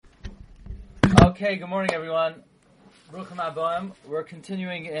Okay, good morning, everyone. Bruchim Aboim. We're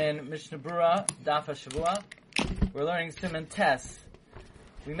continuing in Mishnah Berurah, Daf HaShavua. We're learning Siman Tes.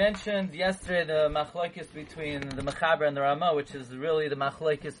 We mentioned yesterday the machlokes between the Mechaber and the Ramah, which is really the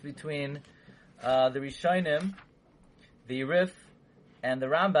machlokes between the Rishonim, the Rif, and the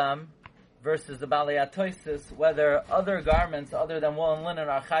Rambam, versus the Balei HaTosfos, whether other garments other than wool and linen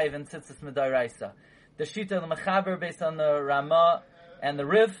are chayiv in tzitzis midaraisa. The Shita of the Mechaber, based on the Ramah and the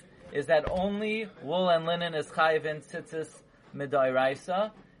Rif, is that only wool and linen is chayiv in tzitzis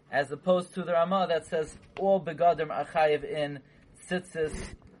midaraisa, as opposed to the Ramah that says all begadim are chayiv in tzitzis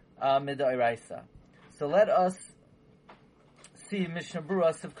midaraisa. So let us see Mishnah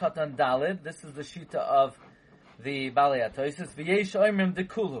Berurah Sivkatan Dalid. This is the Shita of the Balei HaTosfos. V'yesh oimrim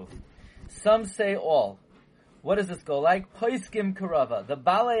dekulu. Some say all. What does this go like? Poiskim karava. The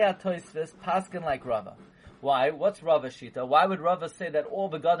Balei HaTosfos paskin like Rava. Why? What's Rava Shita? Why would Rava say that all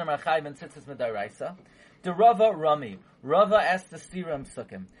begadim are chayiv in tzitzis midaraisa? The Rava Rami. Rava asked the Stiram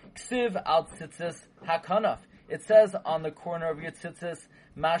Sukkim. Ksiv al tzitzis hakanaf. It says on the corner of your tzitzis,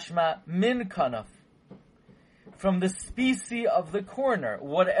 mashma min kanaf. From the species of the corner.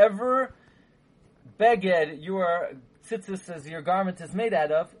 Whatever beged your tzitzis, your garment is made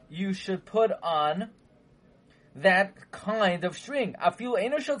out of, you should put on that kind of string. Afilu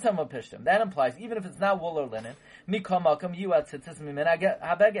eino shel tzemah pishtim. That implies, even if it's not wool or linen, mikol makom you at tzitzis mimin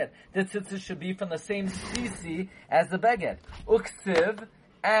habeged. The tzitzis should be from the same species as the beged. Uksiv,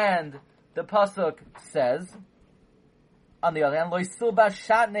 and the pasuk says, on the other hand, loy silba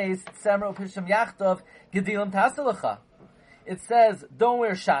shatnes tzemer upishtim yachtov gedilim taselacha. It says, don't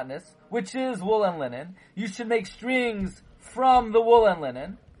wear shatnes, which is wool and linen. You should make strings from the wool and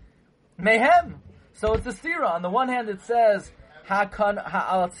linen. Mehem. So it's a stira. On the one hand, it says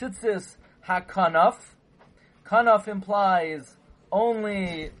ha'al tzitzis hakanaf. Kanaf implies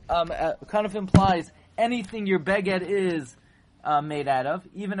only. Kanaf implies anything your beged is made out of,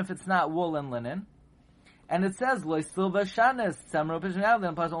 even if it's not wool and linen. And it says lo silva shanes tzemer upishtim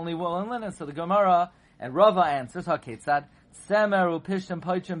implies only wool and linen. So the Gemara and Rava answers haketzad tzemer upishtim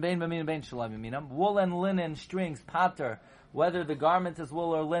poichim bein b'minam bein shalom b'minam. Wool and linen strings pater, whether the garment is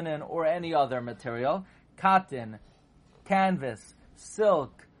wool or linen or any other material, cotton, canvas,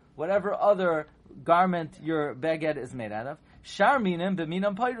 silk, whatever other garment your beged is made out of. Shar minim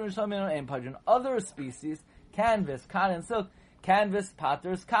b'minam paidun, shal minam ein paidun. Other species, canvas, cotton, silk. Canvas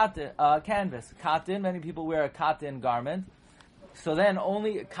paters cotton. Canvas, cotton. Many people wear a cotton garment, so then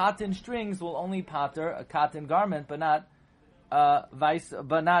only cotton strings will only pater a cotton garment, but not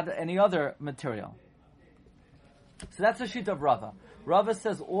but not any other material. So that's the sheet of Rava. Rava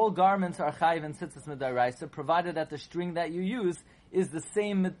says all garments are chayiv in tzitzis midaraisa, provided that the string that you use is the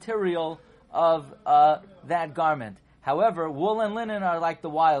same material of that garment. However, wool and linen are like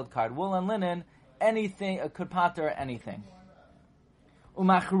the wild card. Wool and linen, anything could pater anything.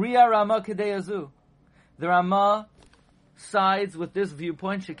 Umachriya Rama kedeyazu. The Rama sides with this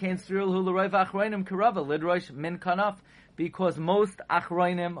viewpoint. Shekain Cyril Hularoiv Achroinim Karava Lidroish Min Kanaf, because most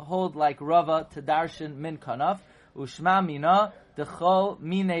Achroinim hold like Rava to darshan Min Kanaf. Ushma mina dechol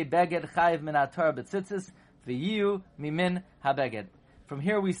mine beged chayiv min atar betzitzis v'yiu mimin habeged. From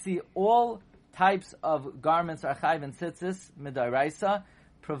here we see all types of garments are chayiv in tzitzis midaraisa,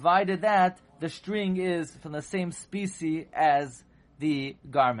 provided that the string is from the same species as the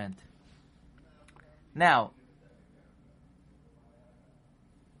garment. Now,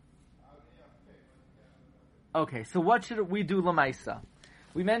 okay, so what should we do lamaisa?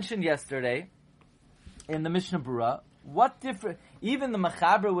 We mentioned yesterday in the Mishnah Berurah, what different? Even the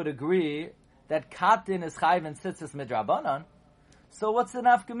Mechaber would agree that cotton is chayiv and tzitzis midrabanan. So what's the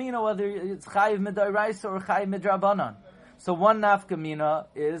nafkamina whether it's chayiv midoraisa or chayiv midrabanan? So one nafkamina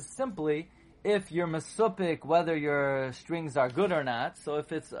is simply if you're mesupik whether your strings are good or not. So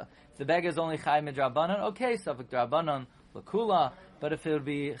if it's if the beg is only chayiv midrabanan, okay, safek drabanan lakula. But if it would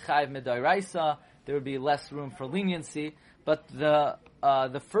be chayiv midoraisa, there would be less room for leniency. But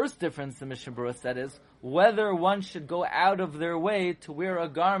the first difference the Mishnah Berurah said is whether one should go out of their way to wear a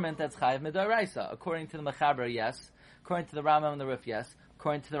garment that's chayiv midaraisa. According to the Mechaber, yes. According to the Rambam and the Rif, yes.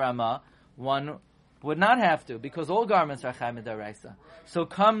 According to the Ramah, one would not have to, because all garments are chayiv midaraisa. So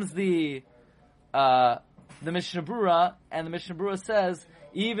comes the Mishnah Berurah, and the Mishnah Berurah says,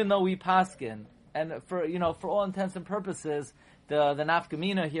 even though we paskin, and for all intents and purposes, the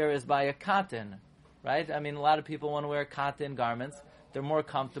nafkamina here is by a cotton, right? I mean, a lot of people want to wear cotton garments. They're more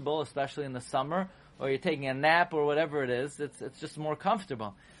comfortable, especially in the summer, or you're taking a nap or whatever it is. It's just more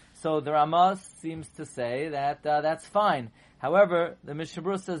comfortable. So the Ramah seems to say that that's fine. However, the Mishnah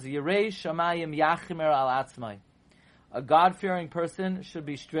Berurah says, Yirei shamayim yachimer al atzmai. A God-fearing person should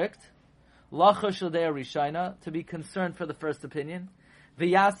be strict. lacha shel dei rishayna, to be concerned for the first opinion,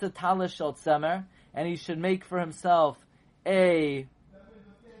 v'yasa talis shel tzemer, and he should make for himself a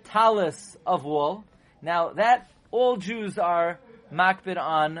talis of wool. Now that all Jews are makbid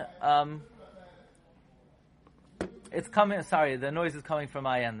on. It's coming. Sorry, the noise is coming from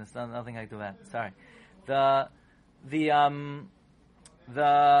my end. There's nothing I do that. Sorry.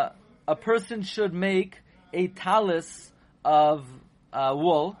 A person should make a talis of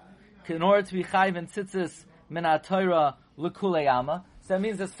wool in order to be chayv and tzitzis min ha-Torah l'kulei ama. So that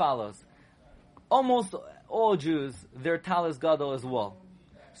means as follows: almost all Jews, their talis gadol is wool.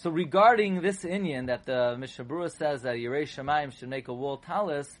 So regarding this inyan that the Mishnah Berurah says that Yirei Shamayim should make a wool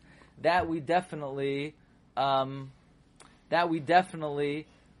talis, that we definitely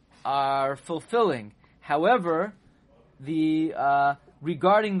are fulfilling. However, the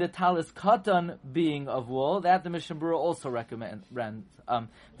regarding the talis katan being of wool, that the Mishnah Berurah also recommends. V'nochin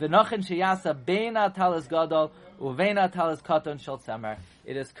sheyasa beina talis gadol uveina talis katan shel tzemer.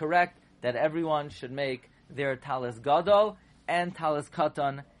 It is correct that everyone should make their talis gadol and talis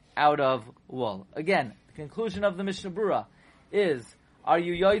katan out of wool. Again, the conclusion of the Mishnah Berurah is: are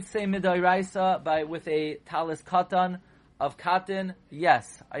you yotzei midoraisa with a talis katan of cotton?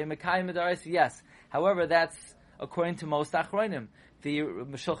 Yes. Are you mekayim midoraisa? Yes. However, that's according to most achronim. The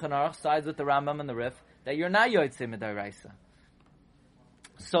Shulchan Aruch sides with the Rambam and the Rif that you're not yotzei midoraisa.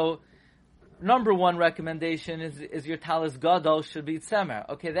 So, number one recommendation is your talis gadol should be tzemer.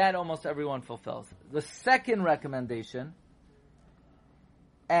 Okay, that almost everyone fulfills. The second recommendation,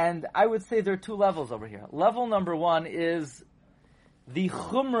 and I would say there are two levels over here. Level number one is the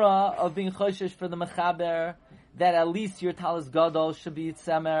chumrah of being choshesh for the mechaber, that at least your talis gadol should be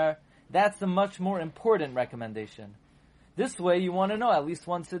tzemer. That's a much more important recommendation. This way, you want to know at least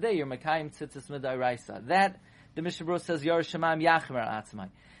once a day you're mekayim tzitzis midoraisa. That the Mishnah Berurah says Yor Shemaim Yachmer Atzmai.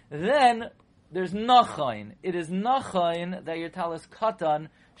 Then there's nachain. It is nachain that your talis katan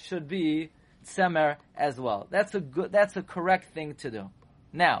should be tzemer as well. That's a correct thing to do.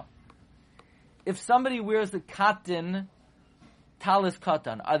 Now, if somebody wears a cotton talis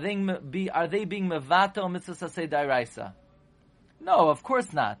katan, are they being mevato mitzvah sasei dairaisa? No, of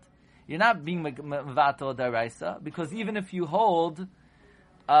course not. You're not being mevato dairaisa, because even if you hold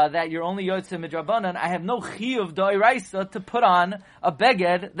that you're only yotzei midrabanan, I have no chiyuv dairaisa to put on a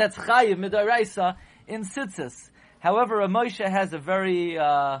beged that's chayiv midairaisa in tzitzis. However, Rav Moshe has a very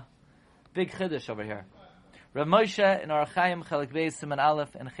big chiddush over here. Rav Moshe in Orach Chaim Chelik Beis Siman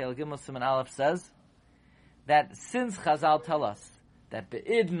Aleph and Chelik Gimel Siman Aleph says that since Chazal tell us that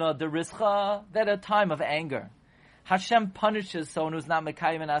be'idna derischa, that at a time of anger, Hashem punishes someone who's not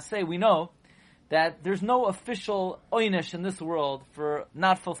mekayim and aseh, we know that there's no official oynish in this world for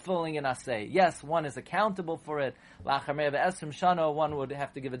not fulfilling an aseh. Yes, one is accountable for it. Lachar me'ah be'esrim shana, one would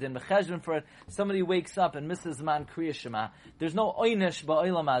have to give a din b'cheshbon for it. Somebody wakes up and misses man kriya shema. There's no oynish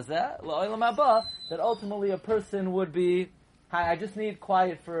ba'olam hazeh, la'olam haba, that ultimately a person would be... Hi, I just need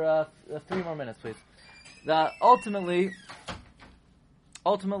quiet for 3 more minutes, please. Ultimately,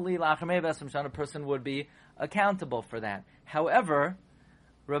 lachar me'ah be'esrim shana, a person would be accountable for that. However,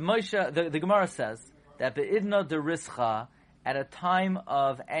 Rav Moshe, the Gemara says that be'idna derischa, at a time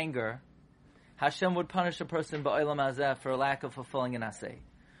of anger, Hashem would punish a person ba'olam hazeh for a lack of fulfilling an aseh.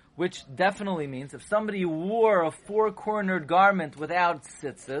 Which definitely means if somebody wore a 4-cornered garment without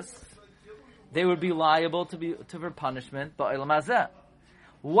tzitzis, they would be liable for punishment ba'olam hazeh.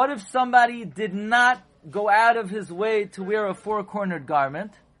 What if somebody did not go out of his way to wear a 4-cornered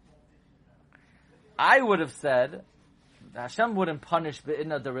garment? I would have said Hashem wouldn't punish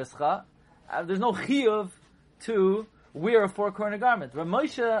be'idna derischa. There's no chiyuv to wear a 4-cornered garment. Rav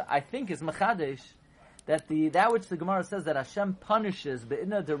Moshe, I think, is mechadesh that that which the Gemara says that Hashem punishes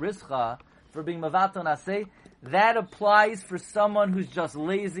be'idna derischa for being mavaton aseh, that applies for someone who's just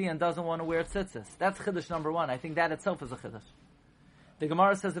lazy and doesn't want to wear tzitzis. That's chiddush number one. I think that itself is a chiddush. The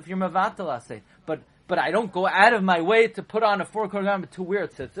Gemara says if you're mavaton aseh, but I don't go out of my way to put on a 4-cornered garment to wear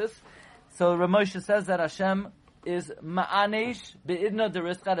tzitzis. So Rav Moshe says that Hashem is ma'anesh be'idna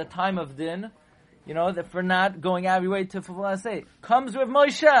derischa at a time of din, that for not going out of your way to fulfill aseh. Comes Rav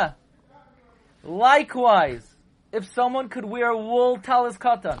Moshe. Likewise, if someone could wear wool talis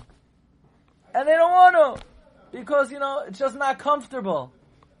katan, and they don't want to, because, it's just not comfortable.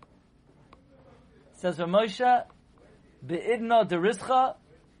 Says Rav Moshe, be'idna derischa,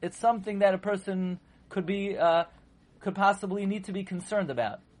 it's something that a person could possibly need to be concerned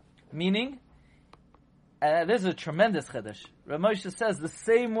about. Meaning, this is a tremendous chiddush. Rav Moshe says the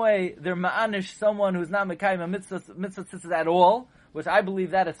same way they're ma'anish someone who's not mekayim a mitzvah tzitzis at all, which I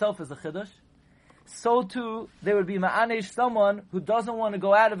believe that itself is a chiddush. so too they would be ma'anesh someone who doesn't want to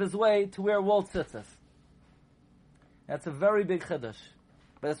go out of his way to wear wool tzitzis. That's a very big chiddush.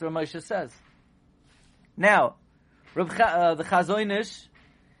 But that's what Moshe says. Now, the Chazon Ish,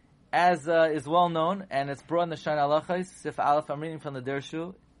 as is well known, and it's brought in the Shana Alachos, Sif Aleph, I'm reading from the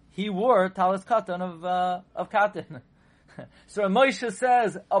Dershu, he wore talis katan of katan. So Moshe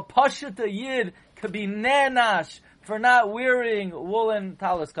says, a Pashita Yid could be nenash for not wearing woolen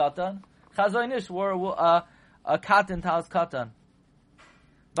talis katan. Chazon Ish wore a katan talis katan.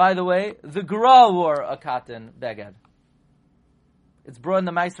 By the way, the Gra wore a katan beged. It's brought in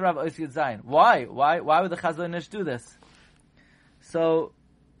the Meiser of Ois Yud Zayin. Why? Why would the Chazon Ish do this? So,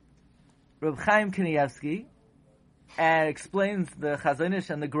 Reb Chaim Kanievsky explains the Chazon Ish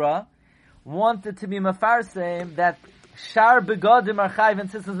and the Gra wanted to be mafarseim that shar begodim are chayv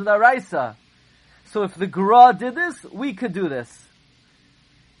and tzitzis with araisa. So if the Gra did this, we could do this.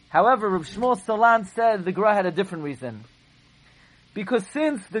 However, Reb Shmuel Salan said the Gra had a different reason. Because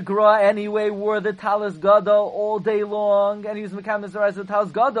since the Gra anyway wore the talis gadol all day long, and he was mekayim the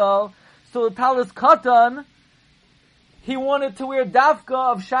talis gadol, so the talis katan, he wanted to wear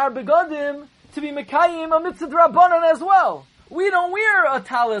dafka of shar begodim to be mekayim a mitzvah drabanan as well. We don't wear a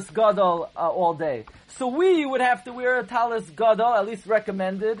talis gadol all day, so we would have to wear a talis gadol, at least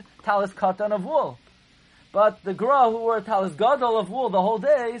recommended talis katan of wool. But the Gra who wore a talis gadol of wool the whole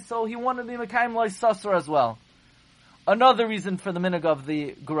day, so he wanted to be mekayim loy sasra as well. Another reason for the minhag of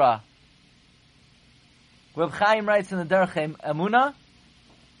the Gra. Reb Chaim writes in the Derech Emunah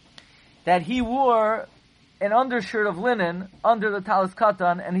that he wore an undershirt of linen under the talis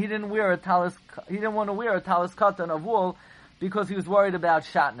katan, and he didn't want to wear a talis katan of wool because he was worried about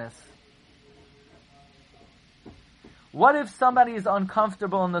shatnez. What if somebody is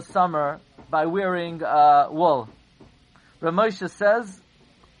uncomfortable in the summer by wearing wool? Rav Moshe says,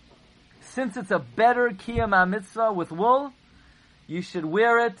 since it's a better kiyam mitzvah with wool, you should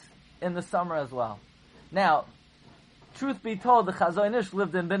wear it in the summer as well. Now, truth be told, the Chazon Ish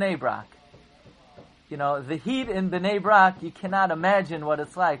lived in Bnei Brak. You know, the heat in Bnei Brak, you cannot imagine what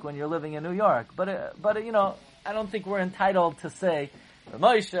it's like when you're living in New York. But you know, I don't think we're entitled to say,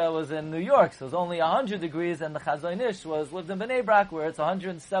 Moshe was in New York, so it was only 100 degrees, and the Chazon Ish lived in Bnei Brak, where it's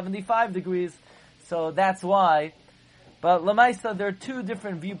 175 degrees. So that's why. But Lamaisa, there are two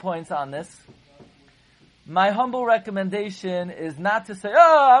different viewpoints on this. My humble recommendation is not to say,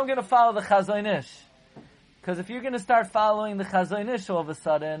 I'm going to follow the Chazon Ish. Because if you're going to start following the Chazon Ish all of a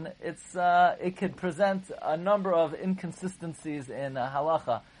sudden, it could present a number of inconsistencies in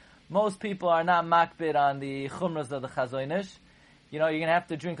halacha. Most people are not makbid on the chumras of the Chazon Ish. You know, you're going to have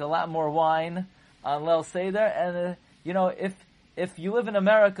to drink a lot more wine on Leil Seder. And, you know, if you live in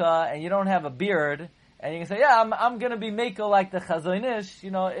America and you don't have a beard, and you can say, I'm going to be makel like the Chazon Ish, you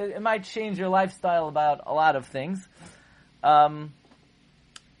know, it might change your lifestyle about a lot of things.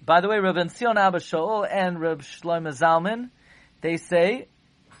 By the way, Rav Zion Abba Shaul and Rav Shlomo Zalman, they say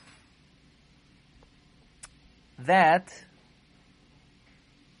that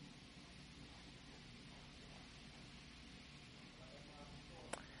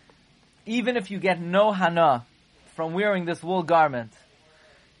even if you get no hana from wearing this wool garment,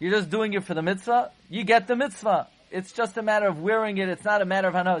 you're just doing it for the mitzvah, you get the mitzvah. It's just a matter of wearing it. It's not a matter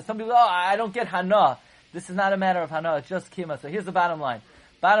of hana. Some people, I don't get hana. This is not a matter of hana. It's just kima. So here's the bottom line.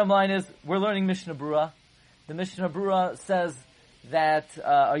 Bottom line is, we're learning Mishnah Berurah. The Mishnah Berurah says that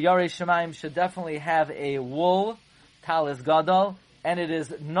a Yarei Shemaim should definitely have a wool talis gadol, and it is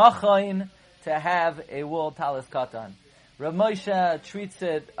nachain to have a wool talis katan. Rav Moshe treats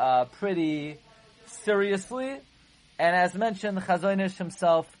it pretty seriously, and as mentioned, the Chazon Ish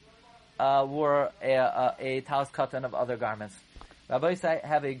himself wore a talis katan of other garments. Rabbi,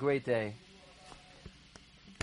 have a great day.